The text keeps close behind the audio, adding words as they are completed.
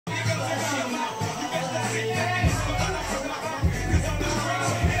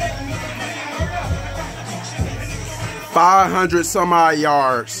500 some odd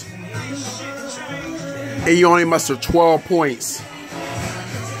yards. And you only mustered 12 points.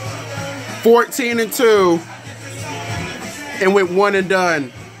 14-2. And went 1 and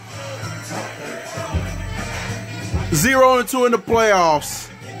done. 0-2 in the playoffs.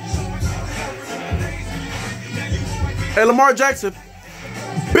 Hey, Lamar Jackson,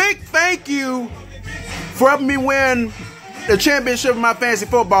 big thank you for helping me win the championship of my fantasy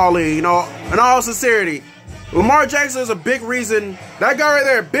football league. You know, in all sincerity, Lamar Jackson is a big reason. That guy right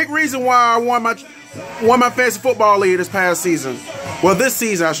there, a big reason why I won my fantasy football league this past season. Well, this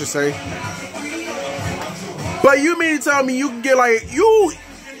season, I should say. But you mean to tell me you can get, like, you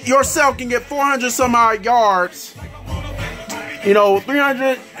yourself can get 400 some odd yards, you know,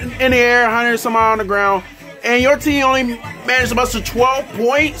 300 in the air, 100 some odd on the ground, and your team only managed to muster 12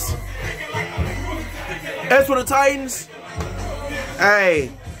 points? As for the Titans, hey,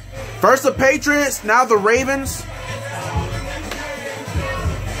 first the Patriots, now the Ravens.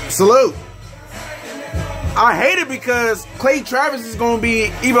 Salute. I hate it because Clay Travis is going to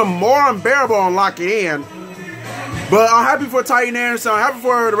be even more unbearable on Lock It In. But I'm happy for Titan Anderson. I'm happy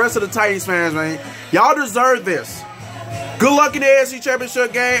for the rest of the Titans fans, man. Y'all deserve this. Good luck in the AFC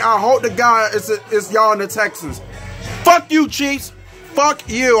Championship game. I hope to God it's y'all and the Texans. Fuck you, Chiefs. Fuck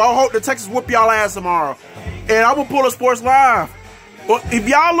you. I hope the Texans whoop y'all ass tomorrow. And I'm going to pull a Sports Live. Well, if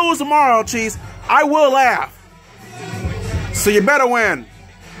y'all lose tomorrow, Chiefs, I will laugh. So you better win.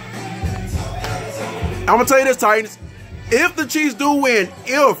 I'm going to tell you this, Titans. If the Chiefs do win,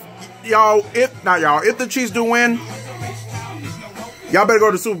 if the Chiefs do win, y'all better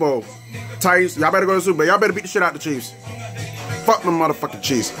go to the Super Bowl. Titans, y'all better go to the Super Bowl. Y'all better beat the shit out the Chiefs. Fuck them motherfucking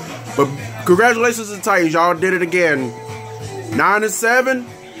Chiefs. But congratulations to the Titans. Y'all did it again.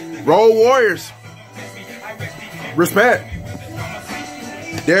 9-7. Roll Warriors. Respect.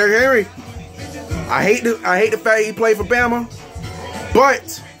 Derrick Henry. I hate the fact he played for Bama,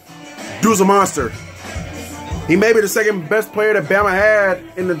 but dude's a monster. He may be the second best player that Bama had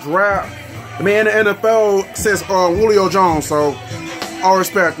in the draft. I mean, in the NFL since Julio Jones. So, all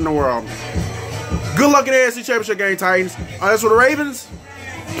respect in the world. Good luck in the AFC Championship game, Titans. As for the Ravens,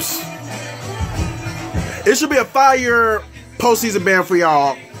 it should be a 5-year postseason ban for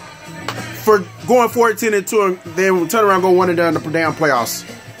y'all for going 14-2 and then turn around and go 1 and done in the damn playoffs.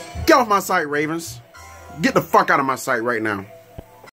 Get off my site, Ravens. Get the fuck out of my sight right now.